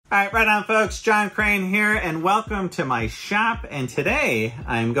All right, right on folks, John Crane here and welcome to my shop, and today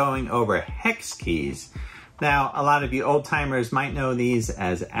I'm going over hex keys. Now, a lot of you old timers might know these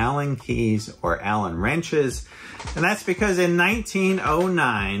as Allen keys or Allen wrenches, and that's because in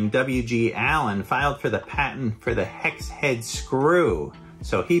 1909, W.G. Allen filed for the patent for the hex head screw.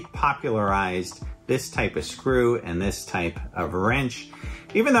 So he popularized this type of screw and this type of wrench,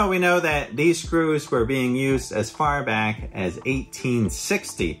 even though we know that these screws were being used as far back as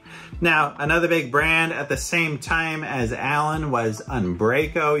 1860. Now, another big brand at the same time as Allen was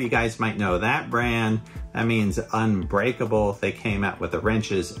Unbraco. You guys might know that brand. That means unbreakable. They came out with the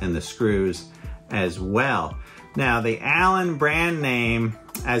wrenches and the screws as well. Now, the Allen brand name,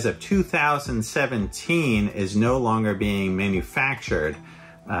 as of 2017, is no longer being manufactured.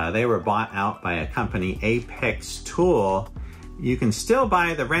 They were bought out by a company, Apex Tool. You can still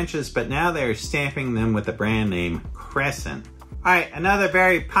buy the wrenches, but now they're stamping them with the brand name Crescent. All right, another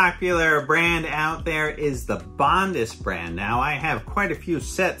very popular brand out there is the Bondus brand. Now, I have quite a few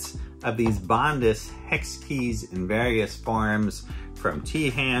sets of these Bondus hex keys in various forms, from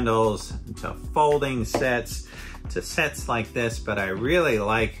T-handles to folding sets to sets like this, but I really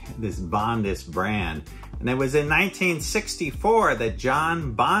like this Bondus brand. And it was in 1964 that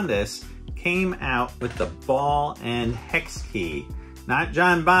John Bondus came out with the ball and hex key. Not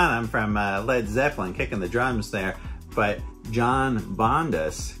John Bonham from Led Zeppelin kicking the drums there, but John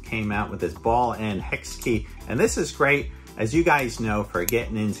Bondus came out with this ball and hex key. And this is great, as you guys know, for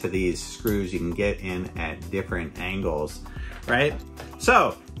getting into these screws you can get in at different angles, right?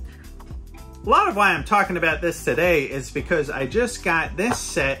 So, a lot of why I'm talking about this today is because I just got this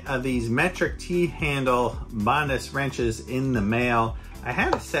set of these metric T-handle Bondus wrenches in the mail. I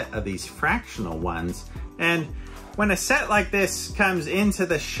had a set of these fractional ones, and when a set like this comes into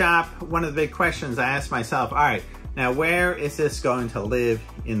the shop, one of the big questions I ask myself, all right, now where is this going to live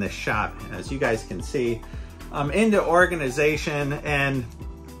in the shop? As you guys can see, I'm into organization, and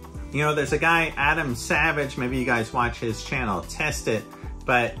you know, there's a guy, Adam Savage, maybe you guys watch his channel, Test It,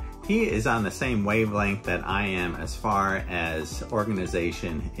 but he is on the same wavelength that I am as far as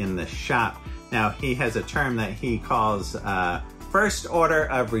organization in the shop. Now, he has a term that he calls first order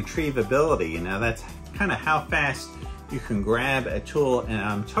of retrievability. You know, that's kind of how fast you can grab a tool, and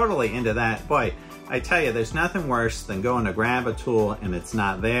I'm totally into that. Boy, I tell you, there's nothing worse than going to grab a tool and it's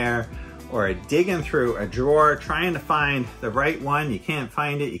not there, or digging through a drawer trying to find the right one. You can't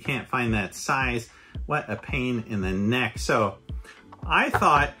find it, you can't find that size. What a pain in the neck. So I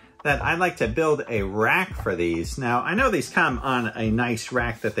thought that I'd like to build a rack for these. Now, I know these come on a nice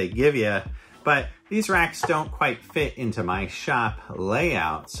rack that they give you, but these racks don't quite fit into my shop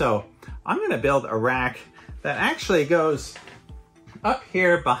layout. So I'm gonna build a rack that actually goes up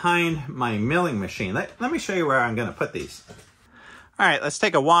here behind my milling machine. Let me show you where I'm gonna put these. All right, let's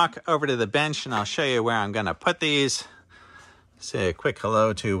take a walk over to the bench and I'll show you where I'm gonna put these. Say a quick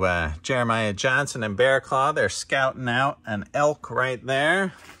hello to Jeremiah Johnson and Bear Claw. They're scouting out an elk right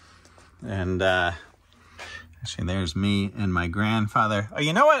there. And actually, there's me and my grandfather. Oh,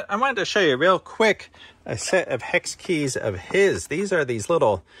 you know what? I wanted to show you real quick a set of hex keys of his. These are these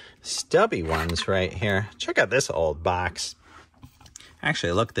little stubby ones right here. Check out this old box.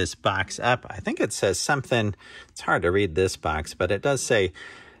 Actually, look this box up. I think it says something. It's hard to read this box, but it does say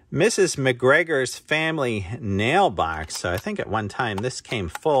Mrs. McGregor's Family Nail Box. So I think at one time this came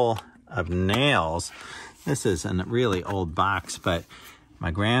full of nails. This is a really old box, but my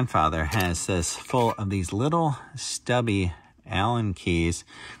grandfather has this full of these little stubby Allen keys,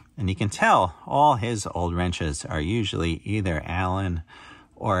 and you can tell all his old wrenches are usually either Allen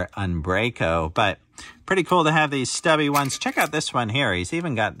or Unbraco, but pretty cool to have these stubby ones. Check out this one here. He's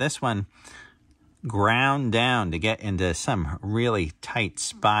even got this one ground down to get into some really tight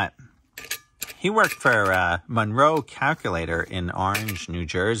spot. He worked for Monroe Calculator in Orange, New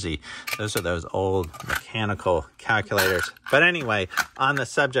Jersey. Those are those old mechanical calculators. But anyway, on the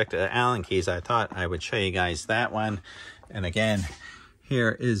subject of Allen keys, I thought I would show you guys that one. And again,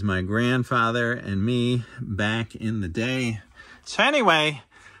 here is my grandfather and me back in the day. So anyway,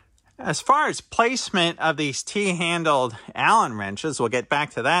 as far as placement of these T-handled Allen wrenches, we'll get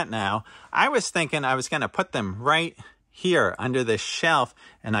back to that now. I was thinking I was going to put them right here under this shelf,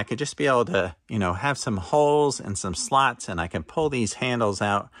 and I could just be able to, you know, have some holes and some slots, and I can pull these handles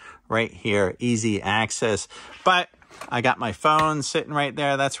out right here, easy access. But I got my phone sitting right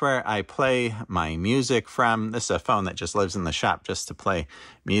there. That's where I play my music from. This is a phone that just lives in the shop just to play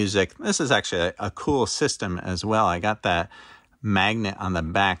music. This is actually a cool system as well. I got that magnet on the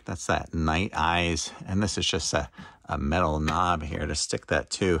back. That's that Night Eyes. And this is just a metal knob here to stick that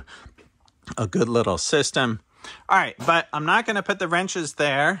to. A good little system. All right, but I'm not going to put the wrenches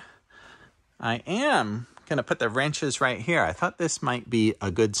there. I am going to put the wrenches right here. I thought this might be a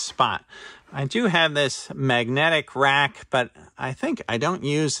good spot. I do have this magnetic rack, but I think I don't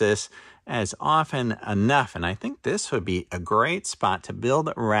use this as often enough, and I think this would be a great spot to build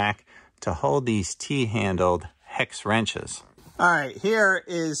a rack to hold these T-handled hex wrenches. All right, here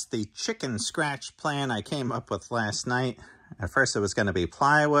is the chicken scratch plan I came up with last night. At first it was going to be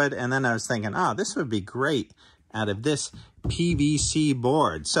plywood, and then I was thinking, oh, this would be great out of this PVC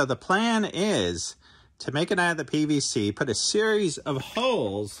board. So the plan is to make it out of the PVC, put a series of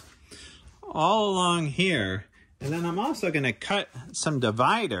holes all along here, and then I'm also going to cut some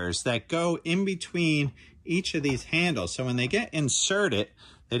dividers that go in between each of these handles. So when they get inserted,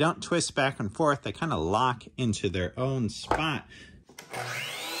 they don't twist back and forth. They kind of lock into their own spot.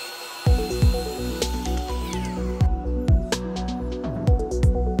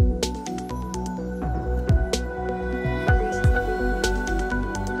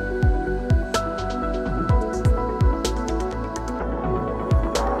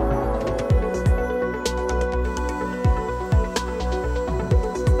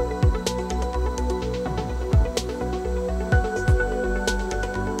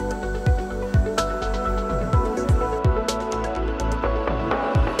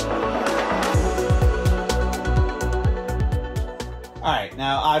 All right,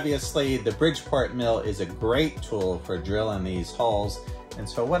 now obviously the Bridgeport mill is a great tool for drilling these holes. And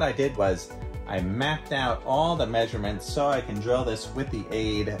so what I did was I mapped out all the measurements so I can drill this with the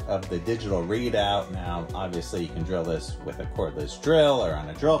aid of the digital readout. Now, obviously you can drill this with a cordless drill or on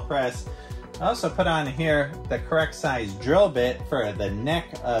a drill press. I also put on here the correct size drill bit for the neck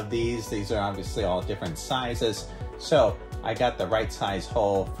of these. These are obviously all different sizes. So I got the right size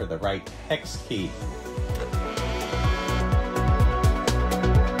hole for the right hex key.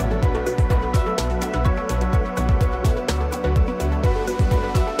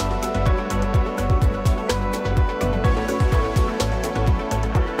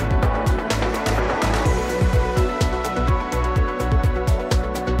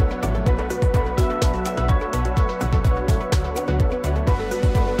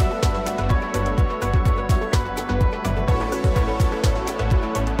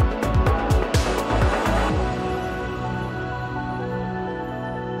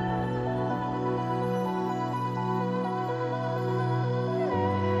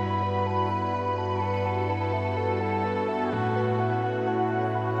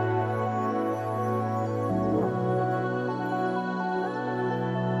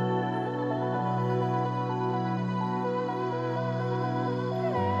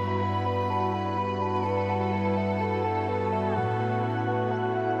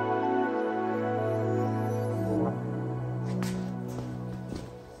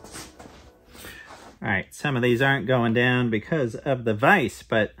 All right, some of these aren't going down because of the vise,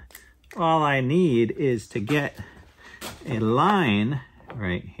 but all I need is to get a line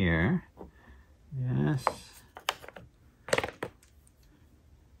right here. Yes.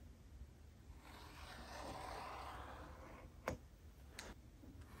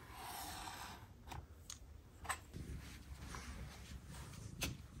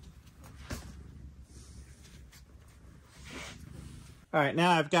 All right,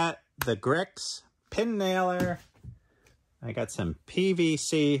 now I've got the Grex pin nailer. I got some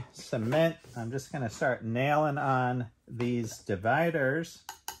PVC cement. I'm just going to start nailing on these dividers.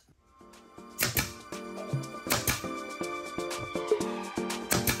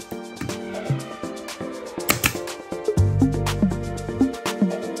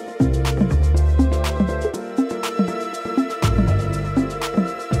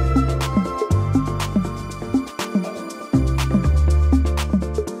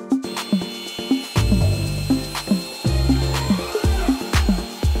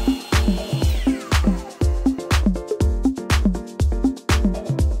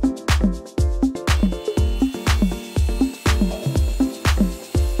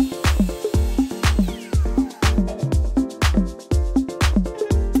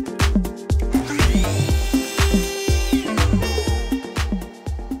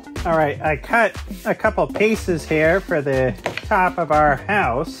 All right, I cut a couple pieces here for the top of our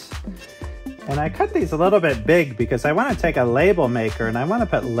house. And I cut these a little bit big because I want to take a label maker and I want to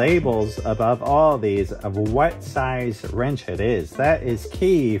put labels above all these of what size wrench it is. That is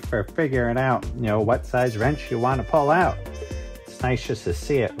key for figuring out, you know, what size wrench you want to pull out. It's nice just to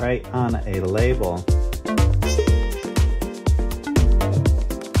see it right on a label.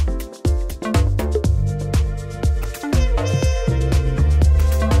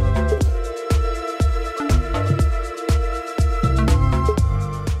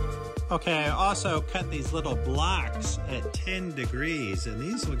 Okay, also cut these little blocks at 10 degrees, and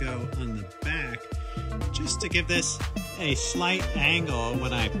these will go on the back just to give this a slight angle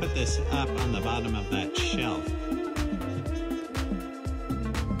when I put this up on the bottom of that shelf.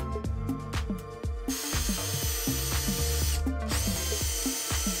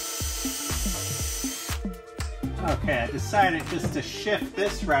 Okay, I decided just to shift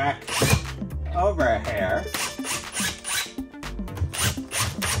this rack over a hair.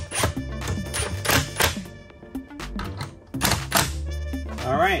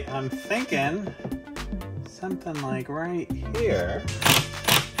 All right, I'm thinking something like right here.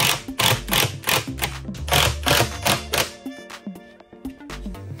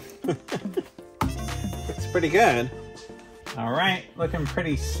 Looks pretty good. All right, looking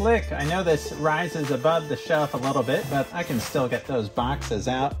pretty slick. I know this rises above the shelf a little bit, but I can still get those boxes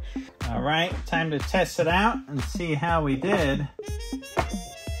out. All right, time to test it out and see how we did.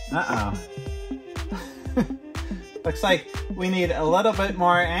 Uh-oh. Looks like we need a little bit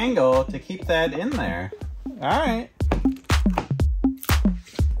more angle to keep that in there. All right.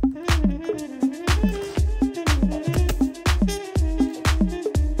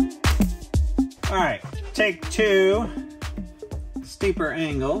 All right, take two, steeper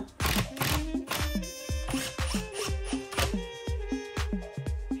angle.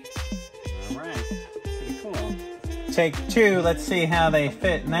 All right, pretty cool. Take two, let's see how they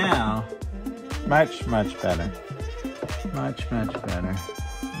fit now. Much, much better. Much, much better.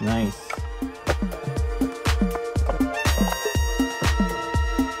 Nice.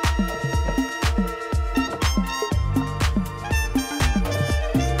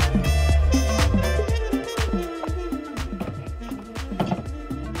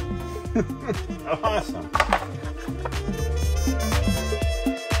 Awesome.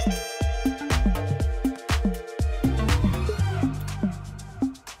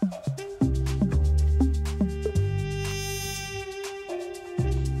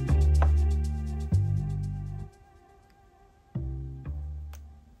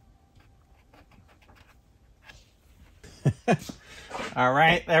 All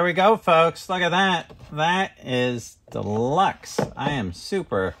right, there we go, folks. Look at that. That is deluxe. I am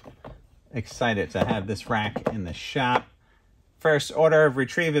super excited to have this rack in the shop. First order of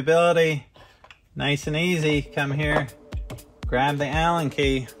retrievability. Nice and easy. Come here, grab the Allen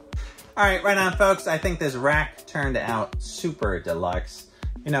key. All right, right on, folks. I think this rack turned out super deluxe.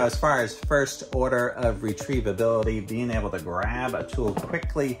 You know, as far as first order of retrievability, being able to grab a tool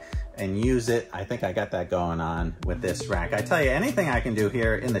quickly and use it, I think I got that going on with this rack. I tell you, anything I can do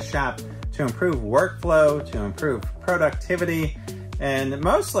here in the shop to improve workflow, to improve productivity, and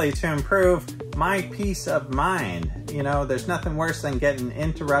mostly to improve my peace of mind. You know, there's nothing worse than getting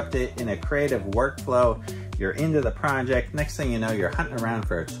interrupted in a creative workflow. You're into the project, next thing you know, you're hunting around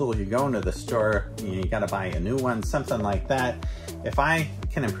for a tool, you go into the store, you gotta buy a new one, something like that. If I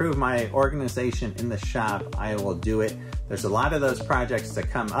can improve my organization in the shop, I will do it. There's a lot of those projects that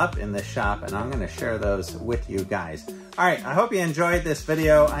come up in the shop, and I'm gonna share those with you guys. All right, I hope you enjoyed this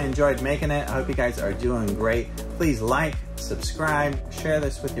video. I enjoyed making it. I hope you guys are doing great. Please like, subscribe, share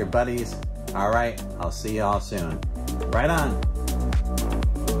this with your buddies. All right, I'll see you all soon. Right on.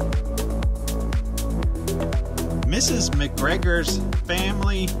 Mrs. McGregor's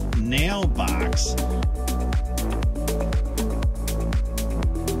Family Nail Box